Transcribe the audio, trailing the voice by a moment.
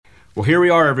Well, here we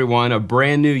are, everyone, a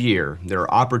brand new year. There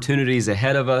are opportunities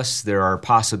ahead of us. There are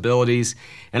possibilities.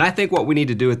 And I think what we need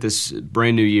to do at this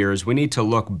brand new year is we need to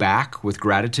look back with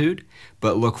gratitude,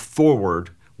 but look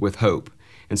forward with hope.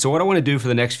 And so what I want to do for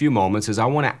the next few moments is I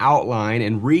want to outline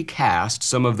and recast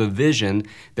some of the vision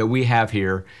that we have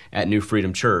here at New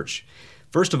Freedom Church.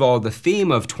 First of all, the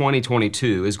theme of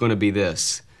 2022 is going to be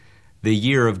this: the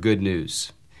year of good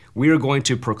news. We are going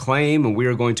to proclaim and we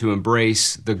are going to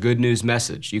embrace the good news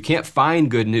message. You can't find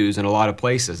good news in a lot of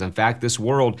places. In fact, this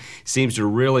world seems to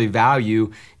really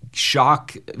value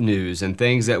shock news and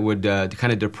things that would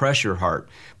kind of depress your heart.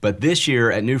 But this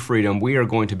year at New Freedom, we are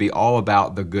going to be all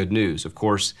about the good news. Of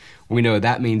course, we know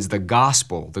that means the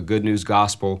gospel, the good news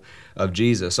gospel of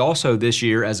Jesus. Also this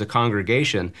year as a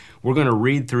congregation, we're going to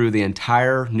read through the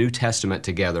entire New Testament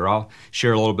together. I'll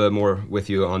share a little bit more with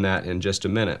you on that in just a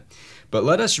minute. But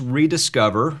let us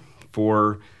rediscover,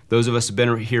 for those of us who have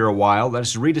been here a while, let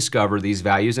us rediscover these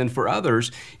values. And for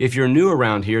others, if you're new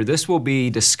around here, this will be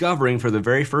discovering for the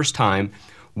very first time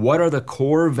what are the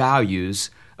core values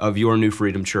of your New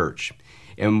Freedom Church.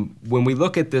 And when we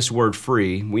look at this word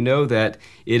free, we know that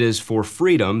it is for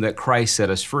freedom that Christ set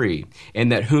us free, and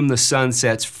that whom the Son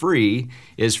sets free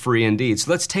is free indeed.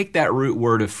 So let's take that root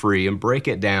word of free and break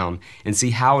it down and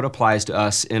see how it applies to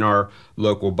us in our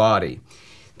local body.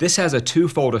 This has a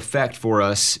twofold effect for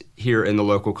us here in the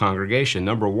local congregation.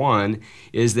 Number one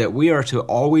is that we are to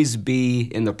always be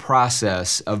in the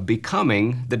process of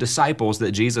becoming the disciples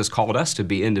that Jesus called us to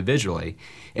be individually.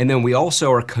 And then we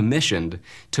also are commissioned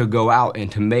to go out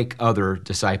and to make other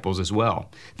disciples as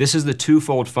well. This is the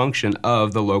twofold function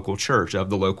of the local church, of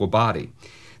the local body.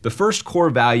 The first core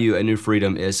value at New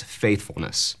Freedom is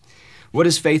faithfulness. What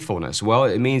is faithfulness? Well,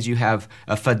 it means you have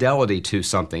a fidelity to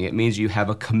something. It means you have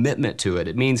a commitment to it.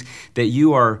 It means that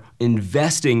you are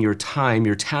investing your time,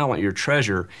 your talent, your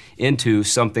treasure into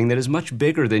something that is much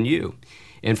bigger than you.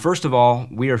 And first of all,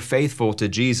 we are faithful to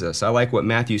Jesus. I like what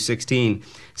Matthew 16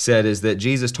 said, is that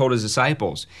Jesus told his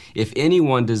disciples, if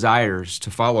anyone desires to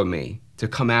follow me, to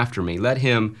come after me, let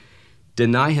him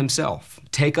deny himself,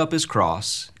 take up his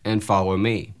cross, and follow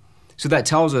me. So that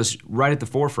tells us right at the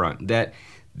forefront that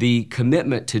the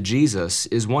commitment to Jesus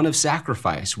is one of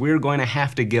sacrifice. We're going to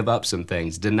have to give up some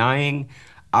things, denying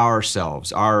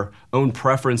ourselves, our own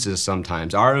preferences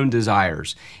sometimes, our own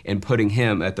desires, and putting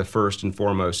him at the first and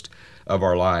foremost of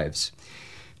our lives.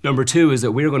 Number two is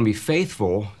that we're going to be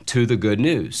faithful to the good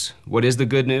news. What is the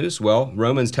good news? Well,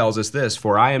 Romans tells us this: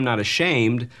 for I am not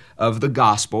ashamed of the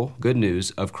gospel, good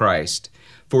news of Christ,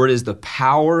 for it is the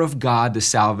power of God to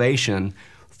salvation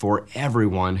for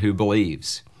everyone who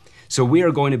believes. So we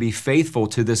are going to be faithful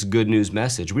to this good news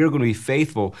message. We are going to be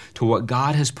faithful to what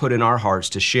God has put in our hearts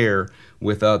to share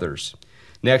with others.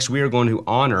 Next, we are going to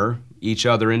honor each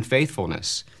other in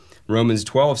faithfulness. Romans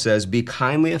 12 says, be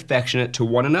kindly affectionate to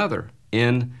one another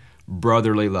in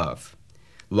brotherly love.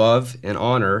 Love and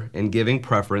honor and giving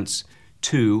preference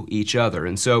to each other.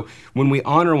 And so when we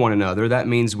honor one another, that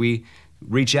means we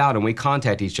reach out and we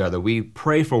contact each other. We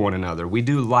pray for one another. We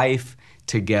do life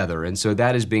together. And so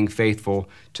that is being faithful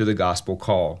to the gospel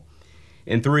call.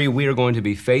 And three, we are going to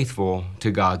be faithful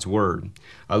to God's word.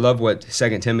 I love what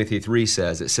 2 Timothy 3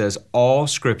 says. It says, all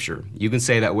scripture. You can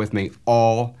say that with me,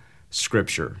 all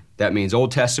scripture. That means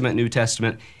Old Testament, New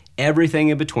Testament, everything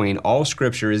in between. All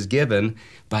scripture is given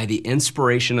by the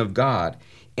inspiration of God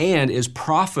and is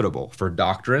profitable for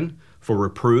doctrine, for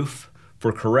reproof,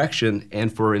 for correction,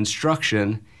 and for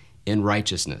instruction in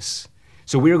righteousness.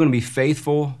 So we are going to be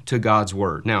faithful to God's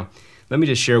word. Now, let me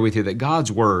just share with you that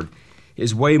God's word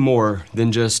is way more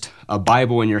than just a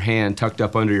Bible in your hand tucked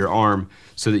up under your arm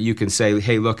so that you can say,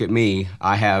 hey, look at me,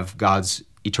 I have God's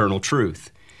eternal truth.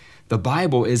 The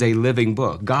Bible is a living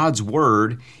book. God's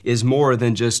word is more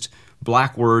than just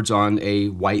black words on a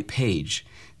white page.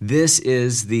 This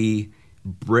is the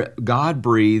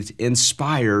God-breathed,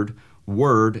 inspired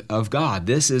Word of God.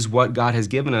 This is what God has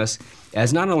given us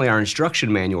as not only our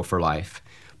instruction manual for life,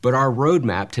 but our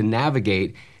roadmap to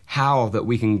navigate how that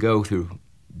we can go through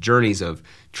journeys of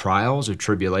trials, of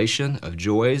tribulation, of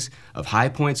joys, of high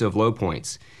points, of low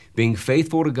points. Being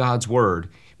faithful to God's Word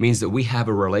means that we have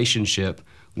a relationship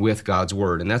with God's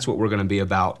Word, and that's what we're going to be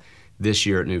about this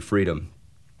year at New Freedom.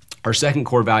 Our second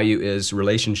core value is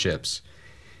relationships.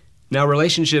 Now,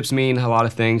 relationships mean a lot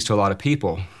of things to a lot of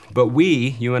people, but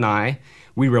we, you and I,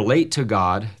 we relate to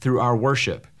God through our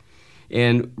worship.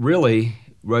 And really,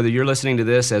 whether you're listening to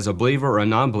this as a believer or a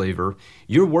non-believer,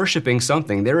 you're worshiping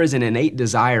something. There is an innate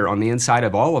desire on the inside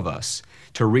of all of us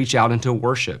to reach out into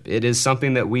worship. It is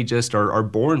something that we just are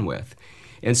born with.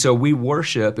 And so we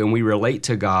worship and we relate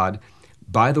to God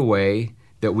by the way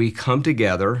that we come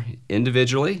together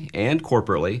individually and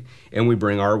corporately, and we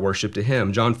bring our worship to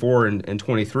Him. John 4 and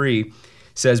 23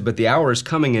 says, "But the hour is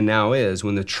coming and now is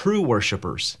when the true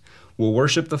worshipers will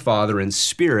worship the Father in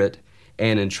spirit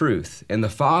and in truth. And the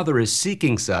Father is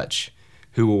seeking such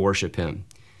who will worship Him."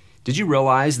 Did you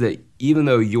realize that even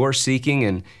though you're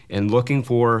seeking and looking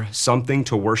for something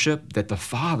to worship, that the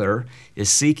Father is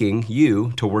seeking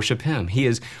you to worship Him? He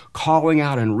is calling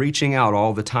out and reaching out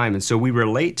all the time. And so we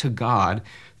relate to God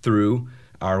through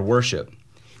our worship.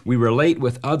 We relate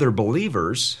with other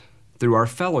believers through our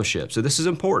fellowship. So this is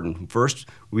important. First,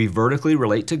 we vertically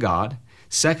relate to God.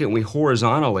 Second, we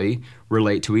horizontally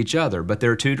relate to each other. But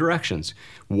there are two directions.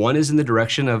 One is in the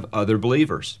direction of other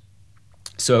believers.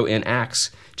 So in Acts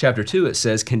chapter 2, it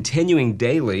says, "Continuing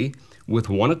daily with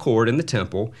one accord in the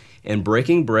temple and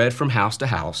breaking bread from house to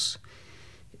house,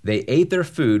 they ate their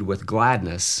food with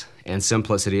gladness and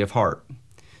simplicity of heart."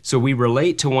 So we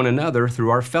relate to one another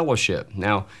through our fellowship.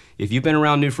 Now, if you've been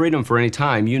around New Freedom for any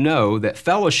time, you know that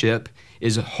fellowship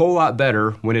is a whole lot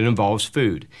better when it involves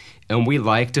food. And we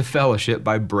like to fellowship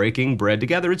by breaking bread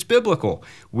together. It's biblical.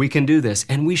 We can do this,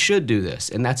 and we should do this,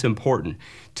 and that's important,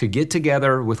 to get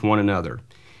together with one another.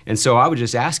 And so I would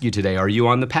just ask you today, are you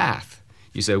on the path?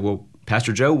 You say, well,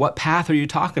 Pastor Joe, what path are you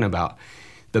talking about?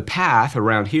 The path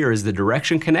around here is the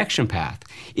Direction Connection path.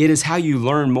 It is how you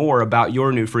learn more about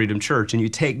your New Freedom Church and you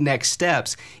take next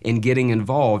steps in getting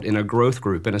involved in a growth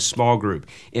group, in a small group,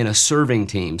 in a serving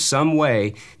team, some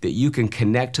way that you can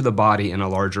connect to the body in a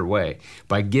larger way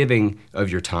by giving of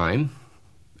your time,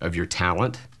 of your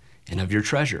talent, and of your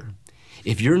treasure.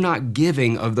 If you're not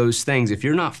giving of those things, if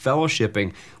you're not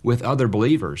fellowshipping with other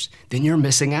believers, then you're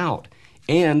missing out.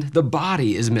 And the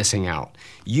body is missing out.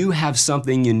 You have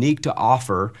something unique to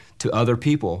offer to other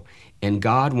people, and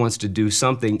God wants to do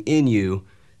something in you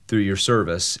through your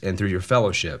service and through your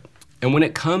fellowship. And when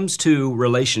it comes to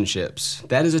relationships,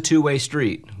 that is a two-way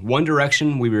street. One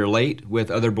direction, we relate with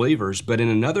other believers, but in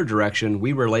another direction,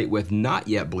 we relate with not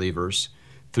yet believers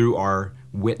through our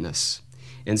witness.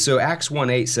 And so Acts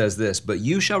 1:8 says this, "But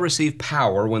you shall receive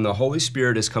power when the Holy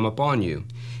Spirit has come upon you,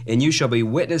 and you shall be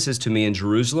witnesses to me in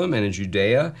Jerusalem and in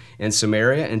Judea and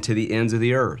Samaria and to the ends of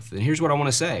the earth." And here's what I want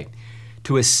to say.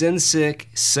 To a sin-sick,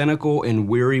 cynical, and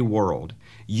weary world,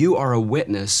 you are a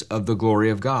witness of the glory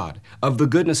of God, of the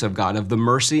goodness of God, of the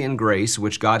mercy and grace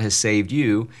which God has saved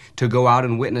you to go out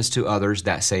and witness to others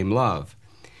that same love.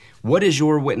 What is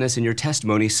your witness and your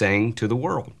testimony saying to the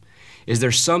world? Is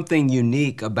there something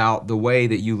unique about the way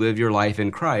that you live your life in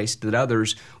Christ that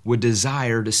others would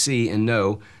desire to see and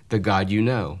know the God you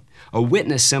know? A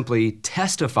witness simply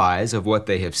testifies of what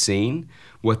they have seen,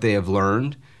 what they have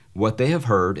learned, what they have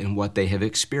heard, and what they have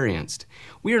experienced.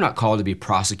 We are not called to be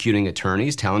prosecuting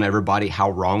attorneys telling everybody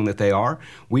how wrong that they are.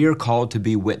 We are called to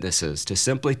be witnesses, to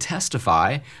simply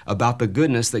testify about the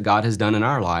goodness that God has done in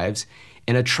our lives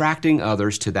and attracting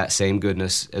others to that same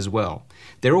goodness as well.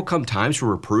 There will come times for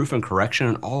reproof and correction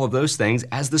and all of those things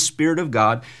as the Spirit of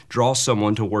God draws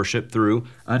someone to worship through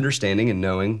understanding and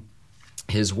knowing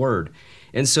His Word.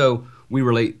 And so we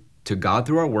relate to God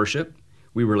through our worship,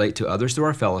 we relate to others through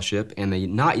our fellowship, and the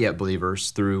not yet believers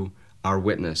through our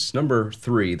witness. Number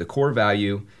 3, the core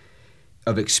value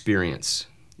of experience.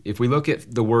 If we look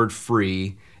at the word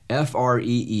free,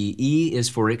 F-R-E-E, E is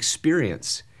for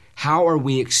experience. How are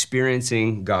we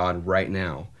experiencing God right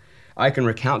now? I can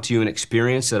recount to you an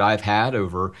experience that I've had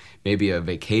over maybe a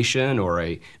vacation or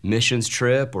a missions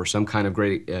trip or some kind of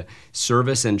great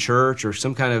service in church or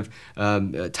some kind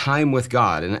of time with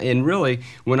God. And really,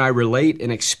 when I relate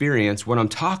an experience, what I'm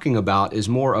talking about is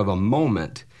more of a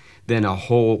moment than a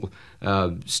whole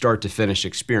start to finish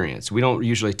experience. We don't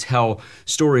usually tell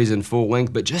stories in full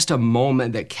length, but just a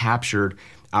moment that captured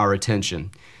our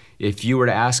attention. If you were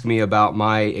to ask me about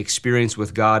my experience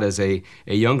with God as a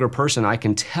younger person, I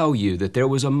can tell you that there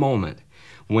was a moment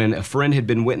when a friend had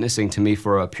been witnessing to me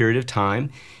for a period of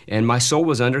time, and my soul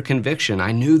was under conviction.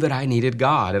 I knew that I needed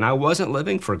God, and I wasn't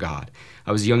living for God.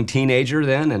 I was a young teenager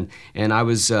then, and I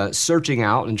was searching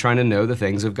out and trying to know the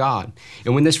things of God.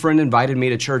 And when this friend invited me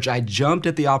to church, I jumped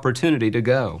at the opportunity to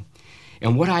go.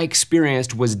 And what I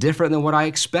experienced was different than what I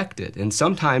expected. And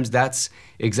sometimes that's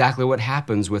exactly what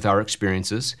happens with our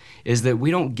experiences, is that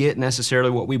we don't get necessarily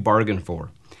what we bargained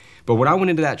for. But when I went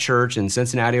into that church in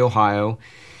Cincinnati, Ohio,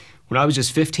 when I was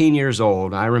just 15 years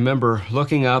old, I remember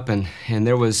looking up and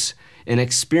there was an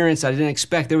experience I didn't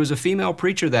expect. There was a female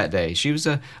preacher that day. She was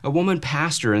a woman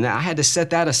pastor, and I had to set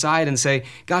that aside and say,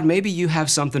 God, maybe you have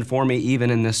something for me even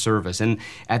in this service. And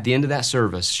at the end of that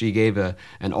service, she gave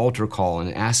an altar call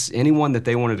and asked anyone that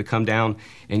they wanted to come down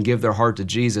and give their heart to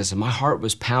Jesus. And my heart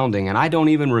was pounding, and I don't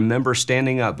even remember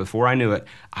standing up. Before I knew it,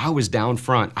 I was down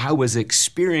front. I was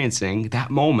experiencing that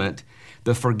moment,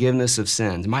 the forgiveness of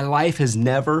sins. My life has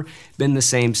never been the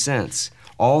same since.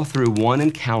 All through one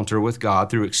encounter with God,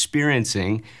 through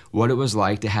experiencing what it was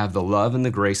like to have the love and the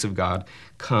grace of God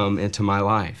come into my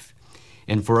life.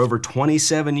 And for over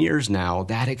 27 years now,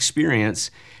 that experience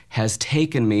has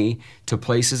taken me to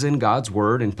places in God's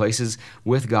Word and places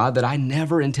with God that I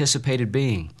never anticipated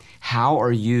being. How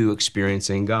are you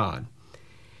experiencing God?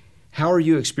 How are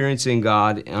you experiencing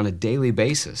God on a daily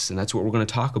basis? And that's what we're going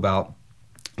to talk about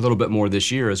a little bit more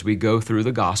this year as we go through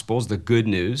the Gospels, the good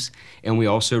news, and we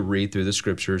also read through the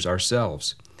Scriptures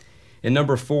ourselves. And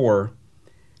number 4,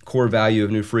 core value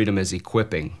of New Freedom is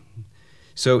equipping.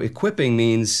 So equipping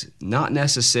means not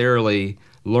necessarily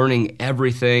learning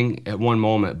everything at one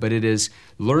moment, but it is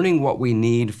learning what we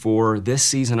need for this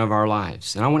season of our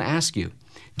lives. And I want to ask you,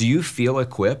 do you feel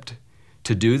equipped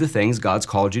to do the things God's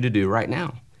called you to do right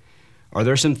now? Are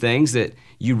there some things that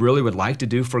you really would like to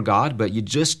do for God, but you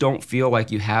just don't feel like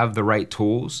you have the right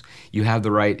tools, you have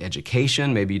the right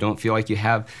education, maybe you don't feel like you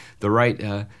have the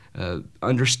right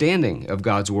understanding of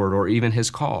God's Word or even His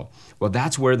call? Well,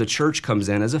 that's where the church comes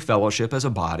in as a fellowship, as a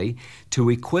body, to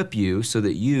equip you so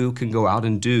that you can go out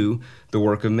and do the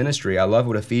work of ministry. I love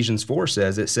what Ephesians 4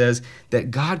 says. It says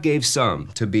that God gave some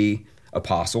to be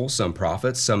apostles, some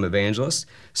prophets, some evangelists,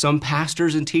 some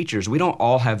pastors and teachers. We don't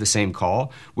all have the same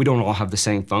call. We don't all have the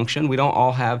same function. We don't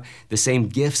all have the same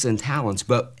gifts and talents,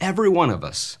 but every one of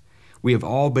us, we have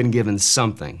all been given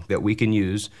something that we can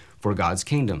use for God's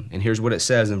kingdom. And here's what it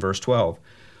says in verse 12,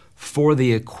 for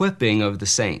the equipping of the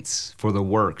saints, for the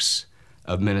works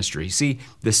of ministry. See,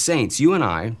 the saints, you and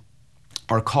I,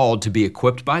 are called to be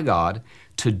equipped by God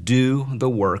to do the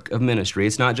work of ministry.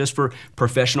 It's not just for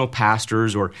professional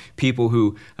pastors or people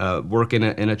who work in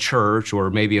a church or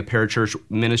maybe a parachurch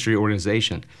ministry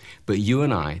organization. But you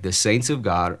and I, the saints of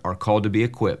God, are called to be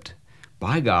equipped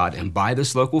by God and by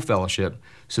this local fellowship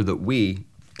so that we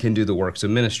can do the works of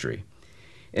ministry.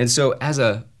 And so as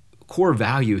a core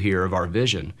value here of our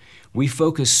vision, we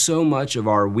focus so much of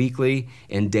our weekly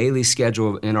and daily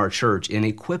schedule in our church in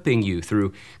equipping you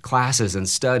through classes and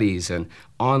studies and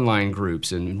online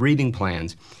groups and reading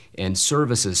plans and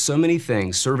services, so many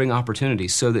things, serving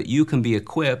opportunities, so that you can be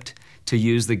equipped to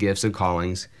use the gifts and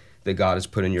callings that God has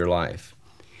put in your life.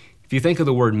 If you think of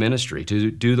the word ministry, to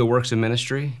do the works of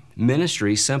ministry,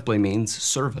 ministry simply means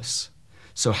service.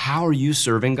 So how are you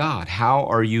serving God? How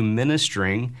are you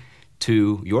ministering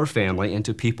to your family and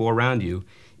to people around you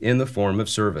in the form of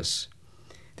service?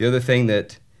 The other thing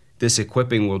that this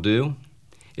equipping will do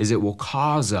is it will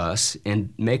cause us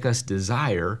and make us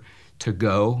desire to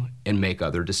go and make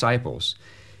other disciples.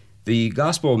 The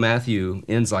Gospel of Matthew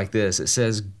ends like this. It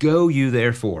says, "Go you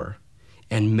therefore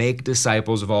and make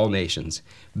disciples of all nations,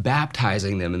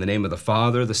 baptizing them in the name of the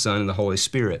Father, the Son, and the Holy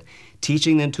Spirit,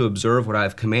 teaching them to observe what I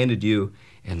have commanded you,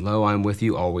 and lo, I am with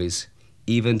you always,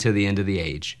 even to the end of the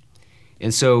age."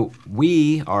 And so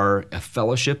we are a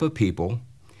fellowship of people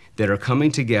that are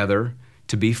coming together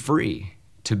to be free,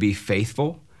 to be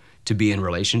faithful, to be in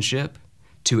relationship,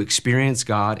 to experience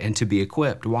God, and to be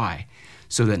equipped. Why?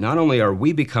 So that not only are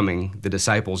we becoming the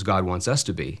disciples God wants us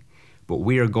to be, but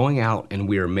we are going out and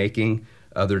we are making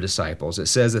other disciples. It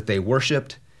says that they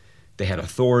worshiped, they had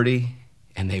authority,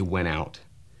 and they went out.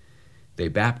 They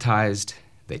baptized,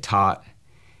 they taught,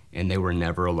 and they were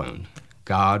never alone.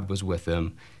 God was with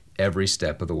them every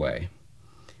step of the way.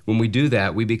 When we do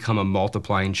that, we become a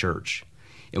multiplying church.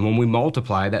 And when we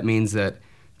multiply, that means that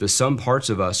the some parts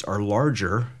of us are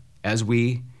larger as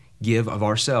we give of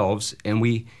ourselves, and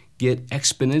we get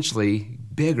exponentially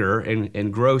bigger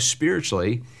and grow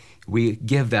spiritually. We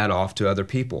give that off to other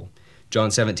people. John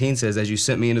 17 says, "As you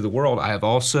sent me into the world, I have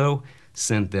also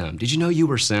sent them." Did you know you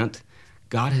were sent?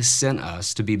 God has sent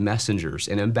us to be messengers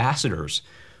and ambassadors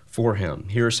for Him.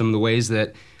 Here are some of the ways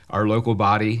that our local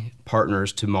body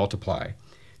partners to multiply.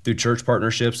 Through church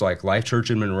partnerships like Life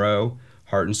Church in Monroe,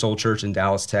 Heart and Soul Church in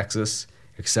Dallas, Texas,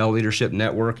 Excel Leadership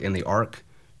Network, and the ARC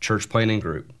Church Planning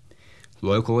Group.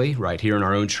 Locally, right here in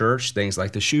our own church, things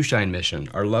like the Shoeshine Mission,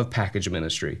 our Love Package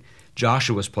Ministry,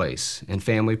 Joshua's Place, and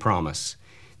Family Promise.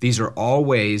 These are all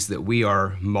ways that we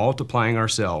are multiplying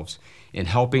ourselves and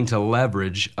helping to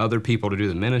leverage other people to do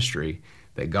the ministry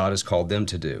that God has called them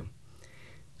to do.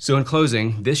 So in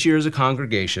closing, this year as a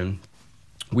congregation,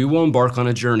 we will embark on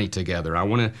a journey together. I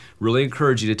want to really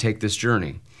encourage you to take this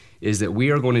journey. is that we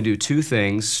are going to do two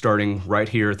things starting right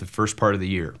here at the first part of the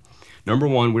year. Number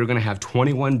one, we're going to have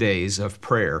 21 days of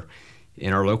prayer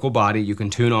in our local body. You can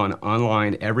tune on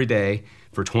online every day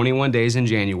for 21 days in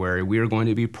January. We are going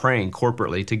to be praying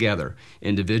corporately together.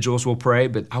 Individuals will pray,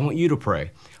 but I want you to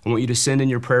pray. I want you to send in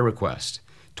your prayer request.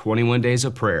 21 days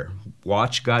of prayer.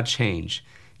 Watch God change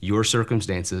your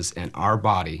circumstances and our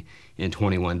body in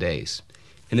 21 days.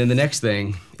 And then the next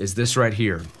thing is this right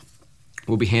here.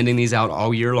 We'll be handing these out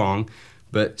all year long,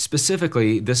 but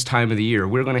specifically this time of the year,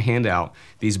 we're going to hand out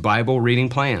these Bible reading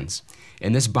plans.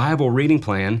 And this Bible reading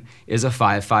plan is a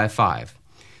 5-5-5.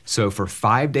 So for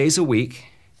 5 days a week,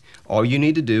 all you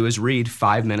need to do is read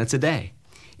 5 minutes a day.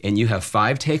 And you have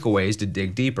 5 takeaways to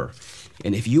dig deeper.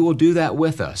 And if you will do that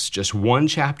with us, just 1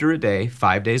 chapter a day,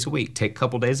 5 days a week, take a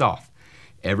couple days off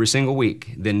every single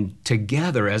week, then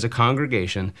together as a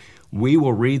congregation, we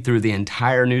will read through the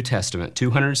entire New Testament,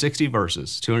 260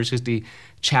 verses, 260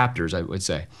 chapters, I would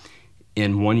say,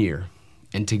 in 1 year.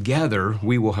 And together,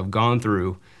 we will have gone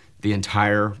through the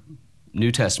entire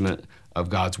New Testament of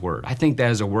God's Word. I think that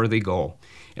is a worthy goal.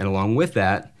 And along with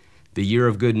that, the year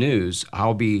of good news,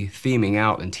 I'll be theming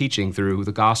out and teaching through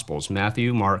the Gospels,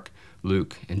 Matthew, Mark,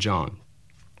 Luke, and John.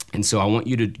 And so I want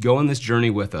you to go on this journey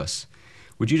with us.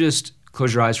 Would you just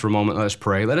close your eyes for a moment? Let us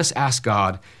pray. Let us ask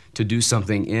God to do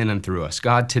something in and through us.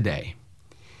 God, today,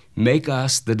 make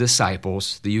us the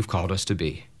disciples that you've called us to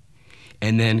be,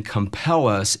 and then compel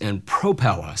us and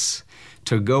propel us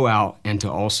to go out and to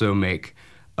also make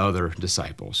other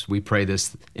disciples. We pray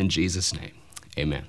this in Jesus' name. Amen.